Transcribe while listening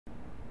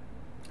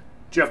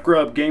Jeff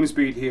Grubb,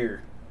 GamesBeat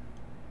here,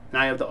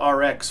 and I have the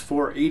RX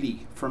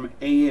 480 from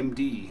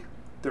AMD,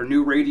 their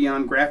new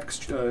Radeon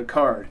graphics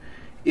card.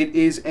 It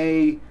is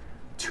a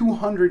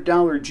 $200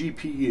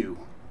 GPU,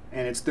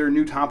 and it's their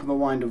new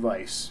top-of-the-line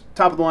device.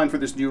 Top of the line for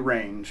this new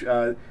range.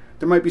 There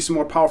might be some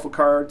more powerful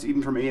cards,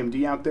 even from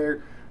AMD out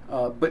there,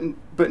 but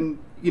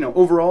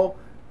overall,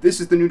 this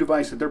is the new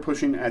device that they're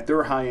pushing at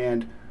their high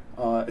end,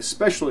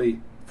 especially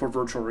for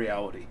virtual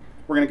reality.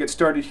 We're going to get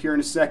started here in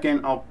a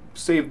second. I'll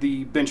save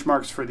the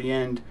benchmarks for the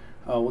end.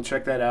 We'll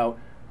check that out.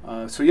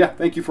 So yeah,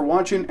 thank you for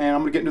watching, and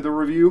I'm going to get into the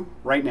review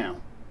right now.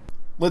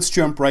 Let's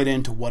jump right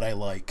into what I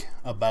like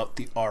about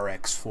the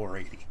RX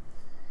 480.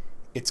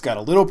 It's got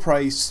a little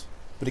price,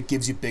 but it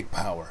gives you big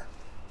power.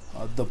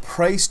 The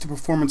price to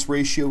performance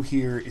ratio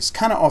here is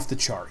kind of off the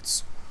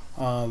charts.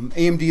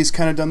 AMD has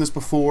kind of done this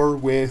before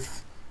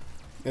with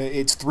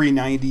its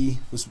 390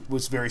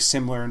 was very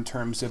similar in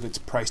terms of its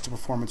price to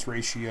performance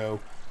ratio.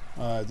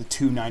 The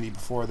 290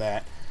 before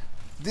that.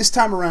 This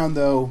time around,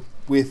 though,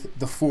 with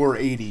the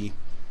 480,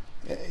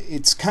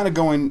 it's kind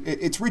of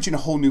it's reaching a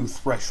whole new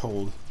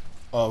threshold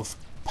of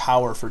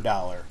power for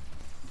dollar.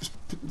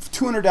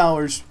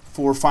 $200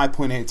 for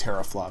 5.8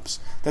 teraflops.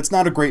 That's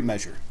not a great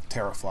measure,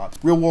 teraflops.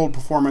 Real-world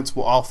performance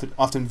will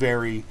often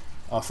vary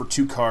for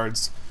two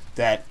cards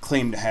that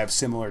claim to have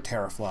similar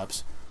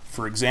teraflops.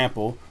 For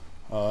example,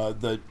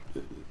 the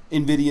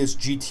NVIDIA's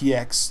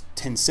GTX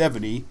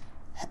 1070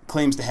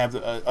 claims to have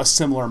a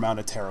similar amount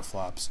of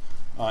teraflops,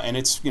 and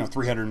it's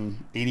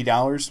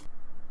 $380.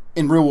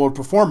 In real world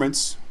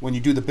performance, when you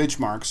do the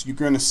benchmarks, you're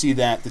going to see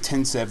that the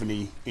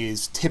 1070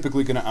 is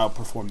typically going to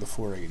outperform the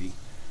 480.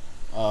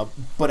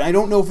 But I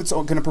don't know if it's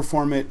going to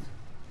perform it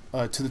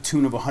to the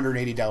tune of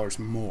 $180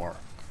 more.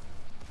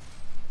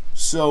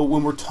 So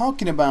when we're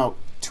talking about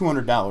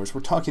 $200,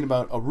 we're talking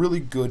about a really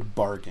good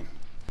bargain.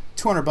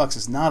 $200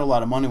 is not a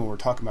lot of money when we're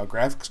talking about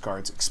graphics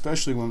cards,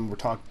 especially when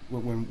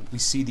when we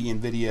see the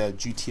NVIDIA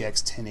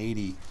GTX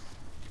 1080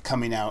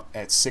 coming out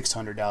at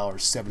 $600,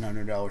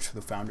 $700 for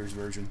the Founders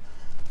version.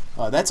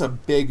 That's a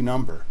big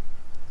number.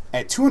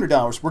 At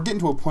 $200, we're getting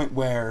to a point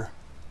where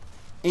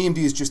AMD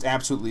is just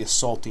absolutely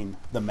assaulting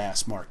the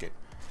mass market.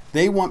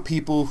 They want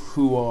people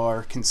who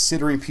are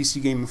considering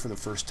PC gaming for the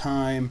first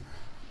time,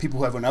 people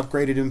who haven't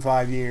upgraded in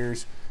 5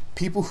 years,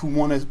 people who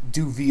want to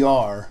do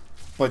VR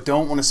but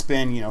don't want to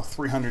spend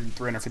 $300 and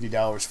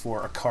 $350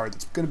 for a card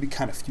that's going to be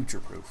kind of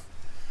future-proof.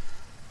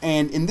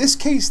 And in this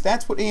case,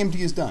 that's what AMD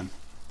has done.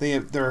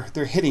 They're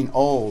hitting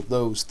all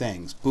those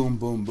things, boom,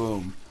 boom,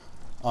 boom,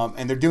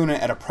 and they're doing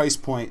it at a price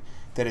point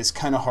that is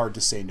kind of hard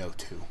to say no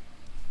to.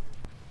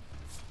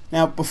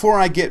 Now, before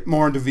I get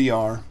more into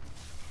VR,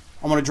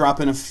 I want to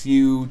drop in a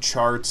few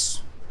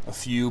charts, a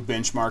few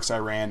benchmarks I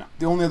ran.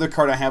 The only other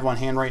card I have on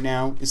hand right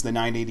now is the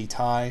 980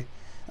 Ti.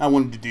 I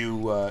wanted to do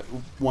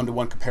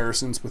one-to-one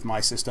comparisons with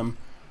my system.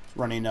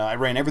 I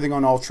ran everything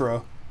on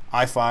Ultra,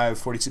 i5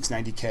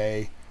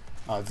 4690K,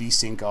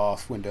 VSync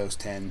off, Windows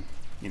 10,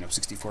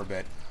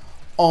 64-bit.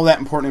 All that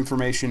important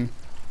information.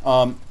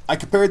 I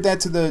compared that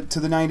to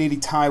the 980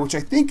 Ti, which I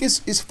think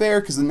is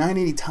fair because the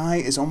 980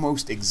 Ti is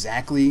almost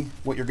exactly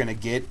what you're going to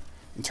get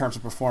in terms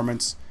of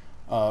performance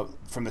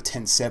from the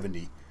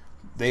 1070.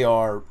 They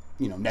are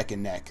neck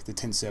and neck, the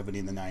 1070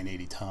 and the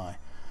 980 Ti.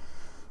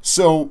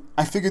 So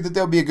I figured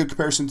that would be a good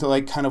comparison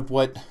to kind of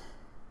what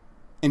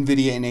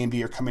NVIDIA and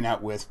AMD are coming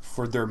out with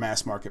for their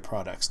mass market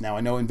products. Now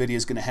I know NVIDIA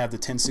is going to have the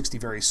 1060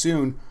 very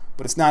soon,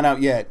 but it's not out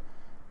yet.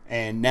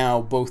 And now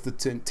both the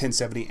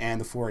 1070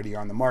 and the 480 are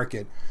on the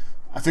market.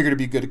 I figured it'd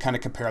be good to kind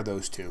of compare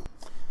those two.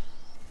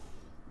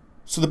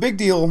 So the big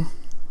deal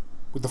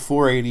with the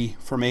 480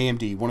 from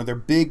AMD, one of their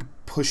big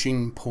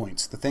pushing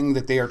points, the thing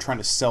that they are trying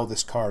to sell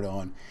this card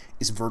on,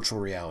 is virtual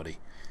reality.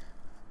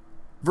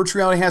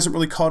 Virtual reality hasn't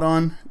really caught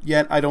on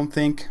yet, I don't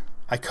think.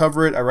 I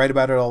cover it, I write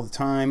about it all the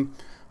time.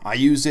 I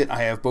use it,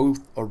 I have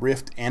both a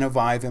Rift and a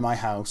Vive in my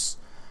house.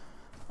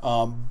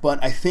 But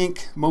I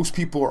think most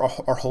people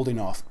are holding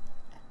off.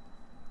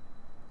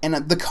 And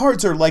the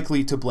cards are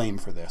likely to blame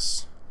for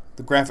this,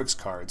 the graphics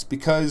cards,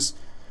 because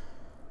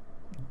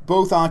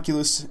both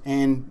Oculus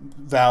and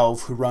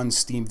Valve, who runs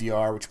Steam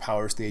VR, which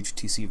powers the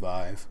HTC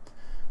Vive,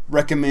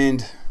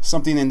 recommend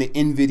something in the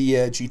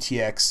NVIDIA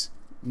GTX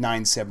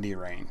 970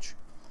 range.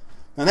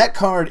 Now that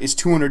card is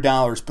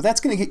 $200, but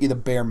that's going to get you the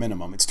bare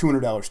minimum. It's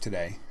 $200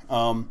 today,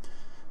 but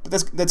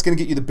that's going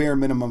to get you the bare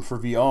minimum for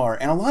VR.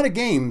 And a lot of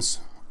games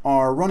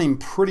are running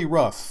pretty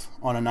rough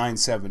on a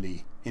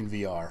 970 in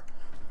VR.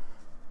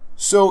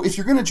 So if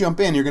you're going to jump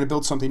in, you're going to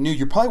build something new,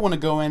 you probably want to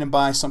go in and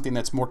buy something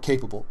that's more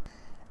capable.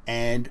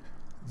 And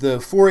the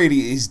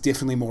 480 is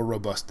definitely more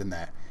robust than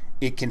that.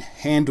 It can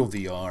handle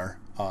VR.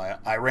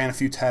 I ran a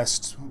few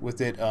tests with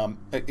it.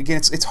 Again,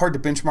 it's hard to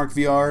benchmark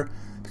VR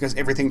because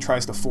everything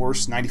tries to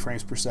force 90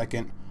 frames per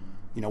second,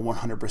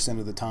 100%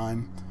 of the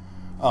time.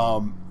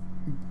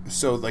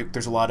 So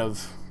there's a lot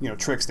of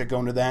tricks that go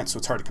into that. So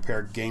it's hard to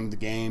compare game to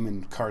game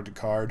and card to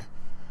card.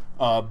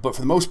 But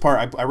for the most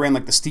part, I ran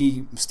the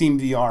Steam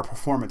VR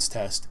performance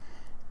test,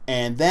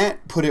 and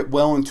that put it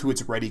well into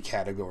its ready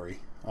category.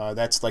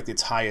 That's like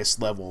its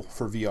highest level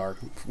for VR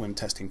when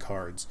testing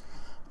cards.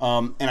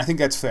 And I think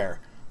that's fair.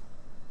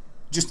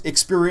 Just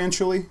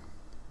experientially,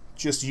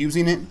 just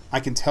using it, I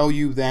can tell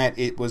you that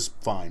it was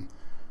fine.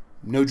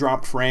 No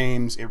drop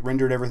frames, it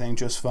rendered everything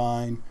just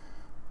fine.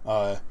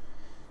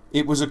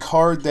 It was a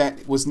card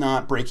that was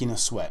not breaking a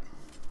sweat.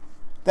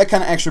 That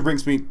kind of actually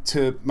brings me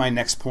to my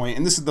next point,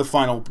 and this is the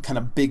final kind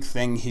of big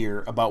thing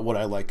here about what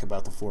I like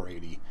about the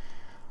 480.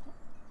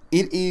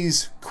 It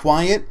is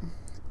quiet,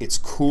 it's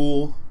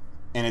cool,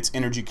 and it's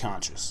energy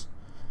conscious.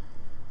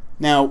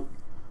 Now,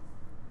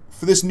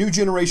 for this new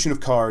generation of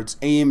cards,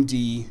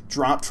 AMD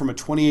dropped from a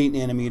 28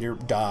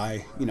 nanometer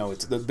die. You know,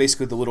 it's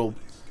basically the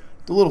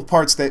little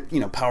parts that, you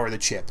know, power the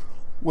chip.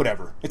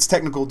 Whatever. It's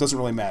technical, it doesn't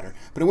really matter.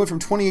 But it went from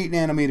 28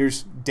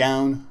 nanometers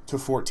down to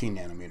 14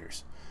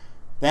 nanometers.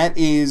 That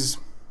is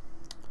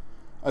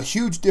a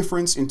huge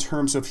difference in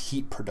terms of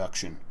heat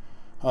production.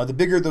 The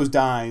bigger those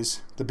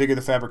dies, the bigger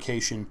the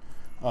fabrication,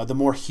 the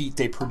more heat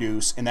they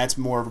produce, and that's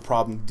more of a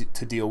problem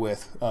to deal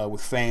with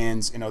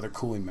fans and other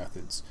cooling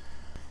methods.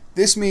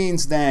 This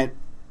means that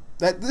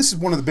this is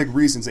one of the big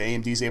reasons that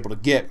AMD is able to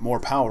get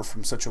more power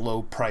from such a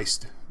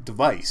low-priced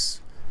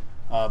device,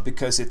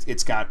 because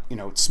it's got, you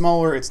know, it's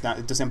smaller. It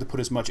doesn't have to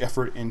put as much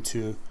effort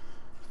into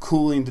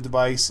cooling the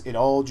device. It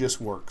all just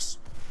works.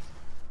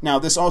 Now,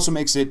 this also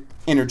makes it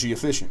energy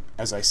efficient,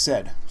 as I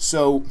said.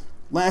 So,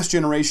 last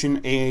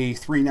generation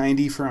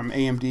A390 from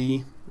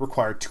AMD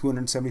required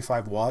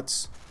 275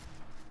 watts.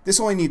 This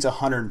only needs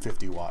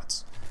 150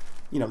 watts.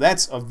 You know,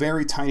 that's a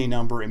very tiny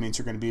number. It means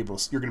you're going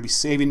to be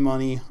saving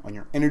money on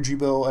your energy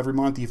bill every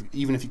month,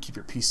 even if you keep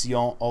your PC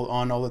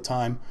on all the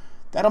time.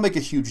 That'll make a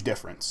huge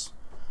difference.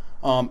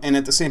 And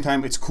at the same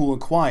time, it's cool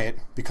and quiet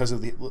because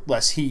of the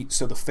less heat.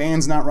 So the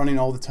fan's not running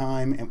all the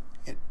time, and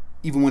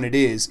even when it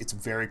is, it's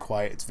very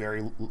quiet. It's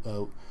very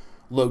low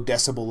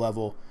decibel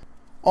level.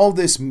 All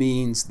this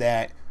means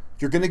that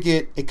you're going to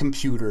get a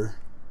computer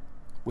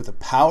with a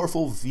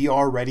powerful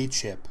VR-ready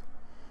chip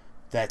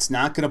that's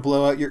not going to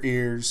blow out your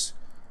ears.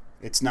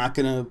 It's not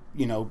going to,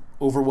 you know,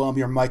 overwhelm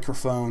your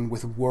microphone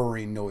with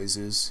whirring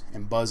noises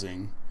and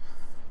buzzing.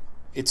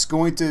 It's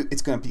going to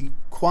be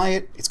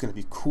quiet, it's going to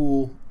be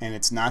cool, and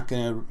it's not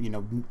going to, you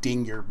know,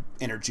 ding your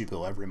energy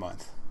bill every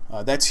month.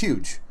 That's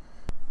huge.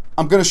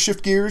 I'm going to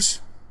shift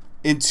gears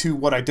into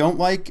what I don't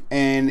like,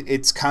 and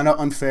it's kind of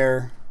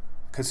unfair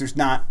because there's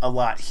not a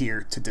lot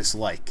here to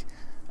dislike.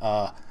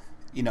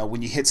 You know,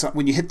 when you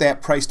hit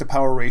that price to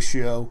power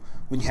ratio,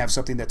 when you have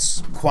something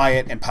that's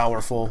quiet and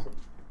powerful.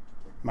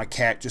 My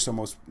cat just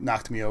almost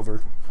knocked me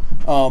over.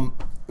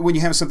 When you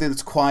have something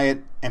that's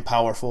quiet and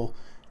powerful,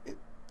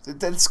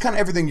 that's kind of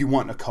everything you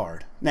want in a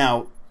card.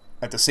 Now,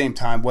 at the same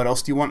time, what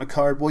else do you want in a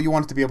card? Well, you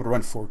want it to be able to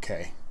run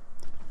 4K.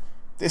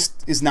 This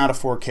is not a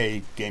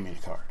 4K gaming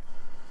card.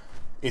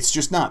 It's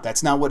just not.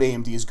 That's not what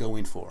AMD is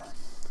going for.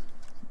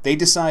 They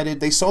decided,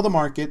 they saw the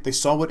market, they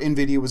saw what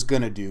NVIDIA was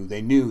going to do.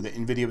 They knew that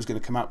NVIDIA was going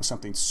to come out with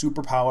something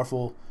super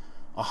powerful,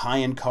 a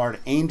high-end card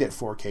aimed at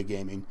 4K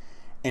gaming,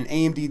 and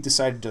AMD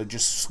decided to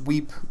just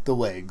sweep the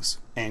legs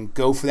and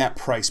go for that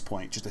price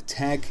point. Just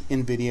attack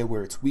NVIDIA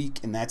where it's weak,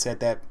 and that's at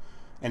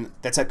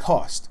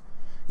cost.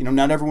 You know,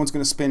 not everyone's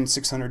going to spend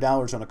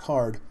 $600 on a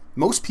card.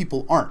 Most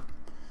people aren't.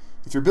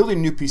 If you're building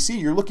a new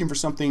PC, you're looking for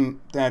something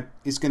that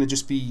is going to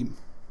just be,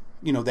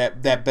 you know,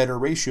 that better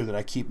ratio that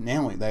I keep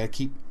nailing, that I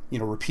keep, you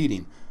know,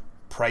 repeating.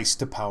 Price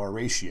to power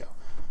ratio.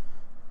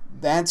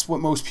 That's what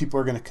most people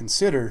are going to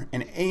consider,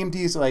 and AMD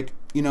is like,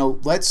 you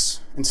know, let's,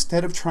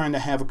 instead of trying to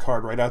have a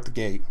card right out the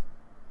gate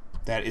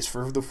that is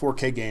for the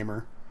 4K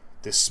gamer,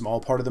 this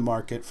small part of the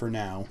market for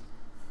now,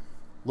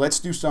 let's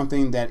do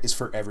something that is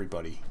for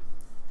everybody.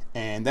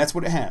 And that's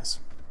what it has.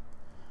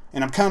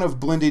 And I'm kind of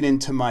blending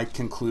into my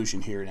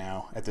conclusion here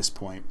now at this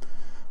point,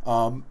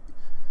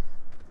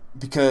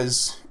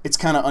 because it's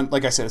kind of,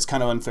 like I said, it's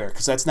kind of unfair,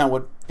 because that's not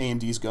what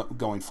AMD is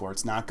going for.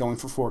 It's not going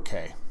for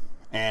 4K.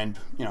 And,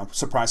 you know,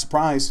 surprise,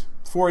 surprise,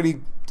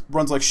 480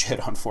 runs like shit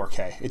on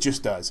 4K. It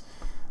just does.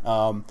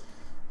 And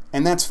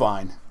that's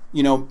fine.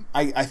 You know,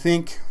 I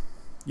think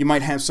you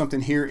might have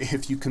something here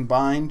if you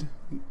combined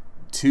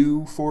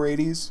two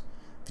 480s.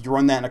 If you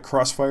run that in a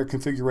crossfire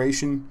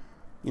configuration,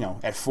 you know,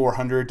 at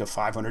 $400 to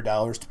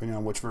 $500, depending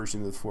on which version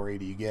of the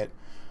 480 you get,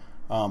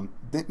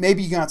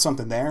 maybe you got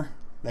something there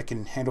that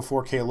can handle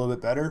 4K a little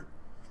bit better.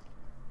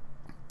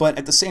 But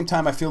at the same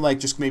time, I feel like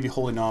just maybe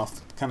holding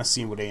off, kind of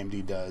seeing what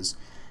AMD does.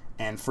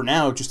 And for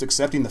now, just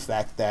accepting the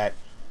fact that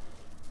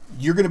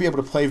you're going to be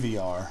able to play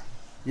VR.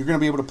 You're going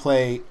to be able to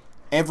play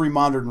every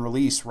modern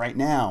release right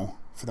now,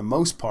 for the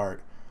most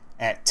part,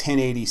 at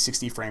 1080,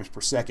 60 frames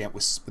per second,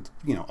 with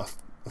you know,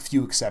 a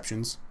few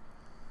exceptions.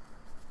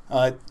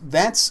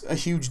 That's a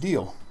huge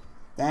deal.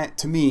 That,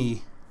 to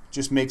me,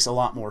 just makes a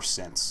lot more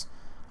sense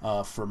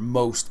for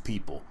most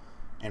people,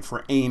 and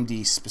for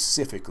AMD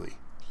specifically.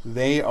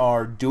 They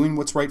are doing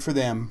what's right for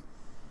them,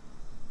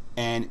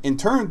 and in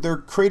turn, they're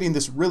creating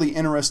this really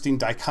interesting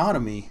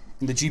dichotomy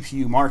in the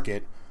GPU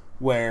market,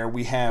 where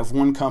we have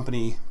one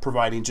company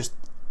providing just,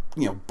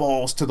 you know,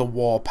 balls to the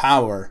wall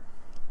power,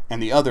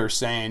 and the other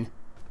saying,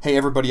 hey,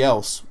 everybody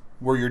else,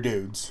 we're your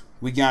dudes.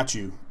 We got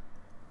you.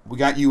 We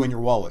got you in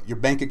your wallet. Your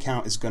bank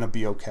account is going to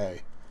be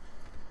okay.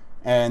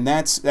 And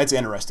that's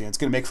interesting. It's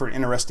going to make for an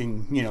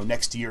interesting,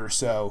 next year or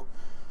so,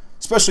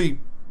 especially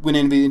when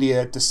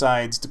NVIDIA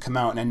decides to come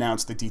out and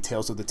announce the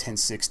details of the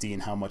 1060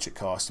 and how much it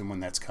costs and when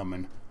that's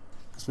coming.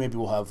 Because maybe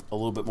we'll have a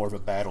little bit more of a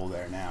battle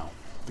there now.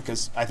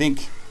 Because I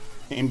think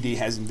AMD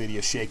has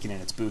NVIDIA shaking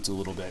in its boots a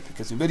little bit.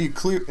 Because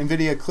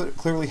NVIDIA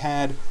clearly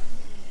had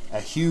a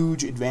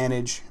huge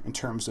advantage in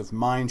terms of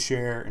mind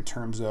share, in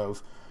terms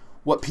of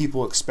what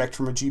people expect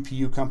from a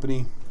GPU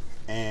company.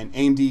 And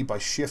AMD, by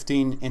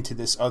shifting into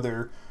this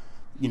other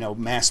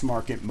mass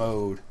market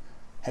mode,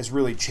 has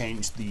really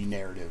changed the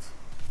narrative.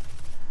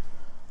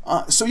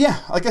 So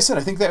yeah, like I said,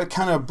 I think that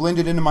kind of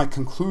blended into my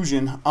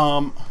conclusion.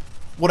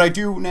 What I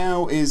do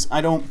now is I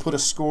don't put a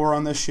score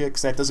on this shit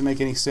because that doesn't make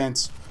any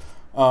sense.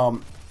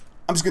 I'm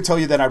just going to tell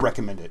you that I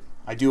recommend it.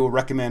 I do a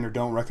recommend or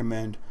don't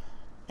recommend.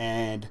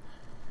 And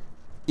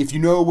if you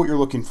know what you're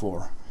looking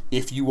for,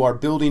 if you are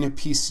building a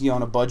PC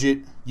on a budget,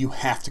 you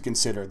have to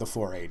consider the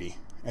 480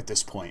 at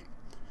this point.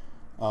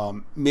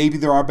 Maybe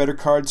there are better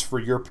cards for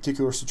your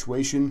particular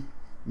situation.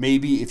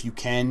 Maybe if you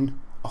can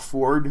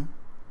afford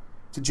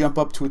to jump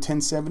up to a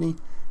 1070,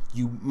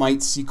 you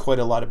might see quite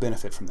a lot of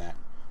benefit from that.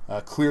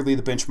 Clearly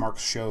the benchmarks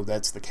show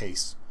that's the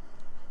case.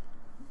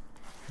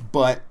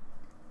 But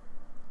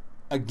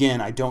again,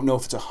 I don't know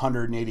if it's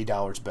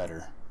 $180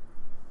 better.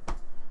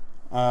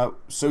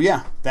 So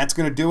yeah, that's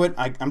going to do it.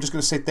 I'm just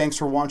going to say thanks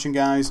for watching,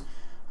 guys.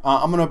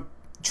 I'm going to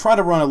try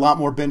to run a lot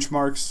more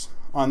benchmarks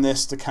on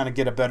this to kind of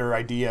get a better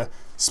idea,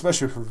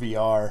 especially for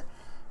VR.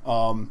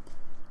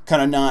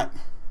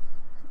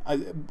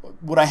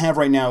 What I have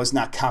right now is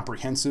not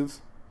comprehensive.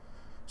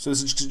 So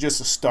this is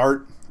just a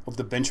start of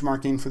the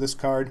benchmarking for this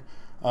card.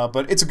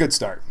 But it's a good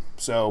start.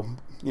 So,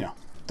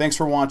 thanks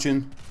for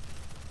watching.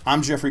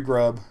 I'm Jeffrey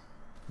Grubb.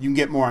 You can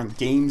get more on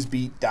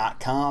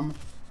gamesbeat.com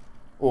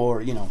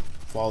or,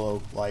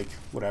 follow, like,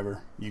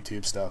 whatever,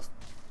 YouTube stuff.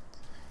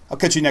 I'll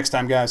catch you next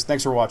time, guys.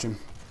 Thanks for watching.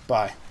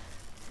 Bye.